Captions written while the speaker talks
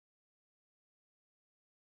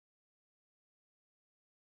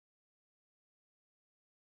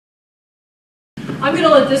I'm going to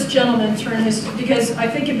let this gentleman turn his, because I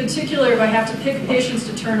think in particular, if I have to pick patients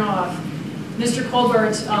to turn off, Mr.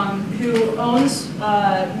 Kolbert, who owns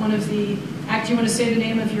one of the, do you want to say the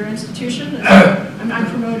name of your institution? I'm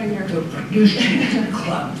promoting your... The Producing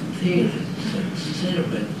Club Theater in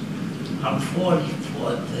Cinnamon on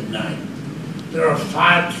 44th and 9th. There are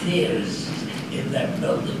 5 theaters in that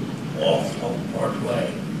building, all from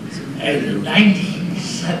Broadway. And in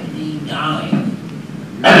 1979,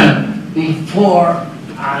 before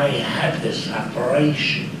I had this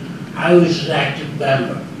operation, I was an active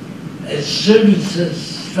member. As soon as this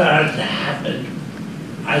started to happen,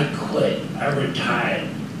 I quit. I retired.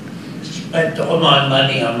 Spent all my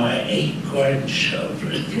money on my 8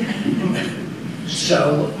 grandchildren.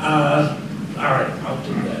 So, all right, I'll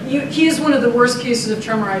do that. He is one of the worst cases of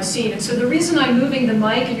tremor I've seen. And so the reason I'm moving the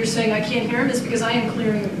mic and you're saying I can't hear him is because I am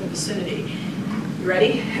clearing the vicinity. You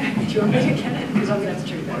ready? Do you want me to get it? Because I'm going to have to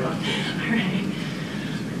turn it back on. All right.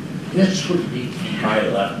 This would be my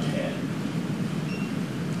left hand.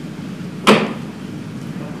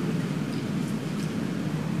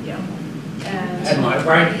 And my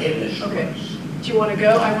right hand is okay. worse. Do you want to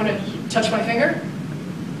go? I want to touch my finger.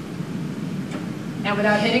 And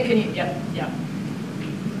without hitting, can you? Yep, yep.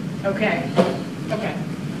 Okay. Okay.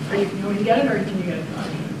 You want me to get it, or can you get it?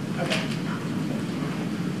 Okay.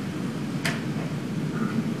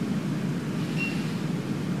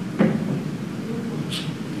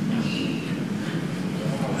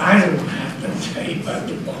 I don't have to tell you about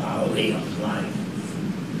the quality of life.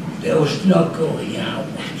 There was no going out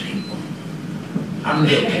with people. I'm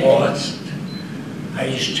divorced. I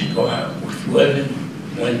used to go out with women.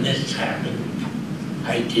 When this happened,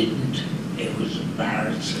 I didn't. It was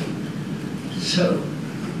embarrassing. So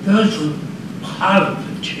those were part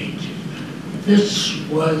of the changes. This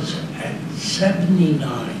was at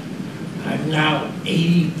 79. I'm now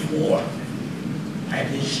 84.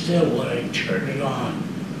 And it's still, when I turn it on,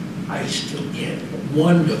 I still get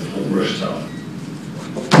wonderful results.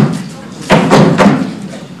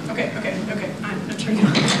 Okay. I'm turning it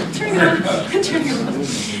on. I'm turning it on. I'm turning it on.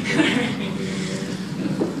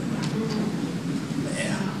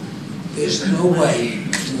 Yeah. There's no way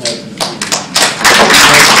to make it.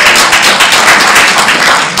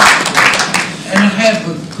 And I have a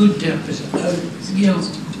good deficit. You know,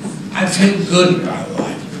 I feel good about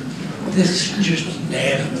life. This is just an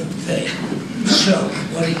animal thing. So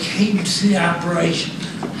when it came to the operation,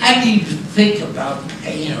 I didn't even think about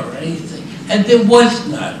pain or anything. And there was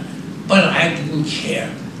none. But I didn't care.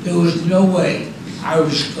 There was no way I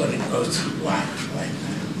was going to go through life like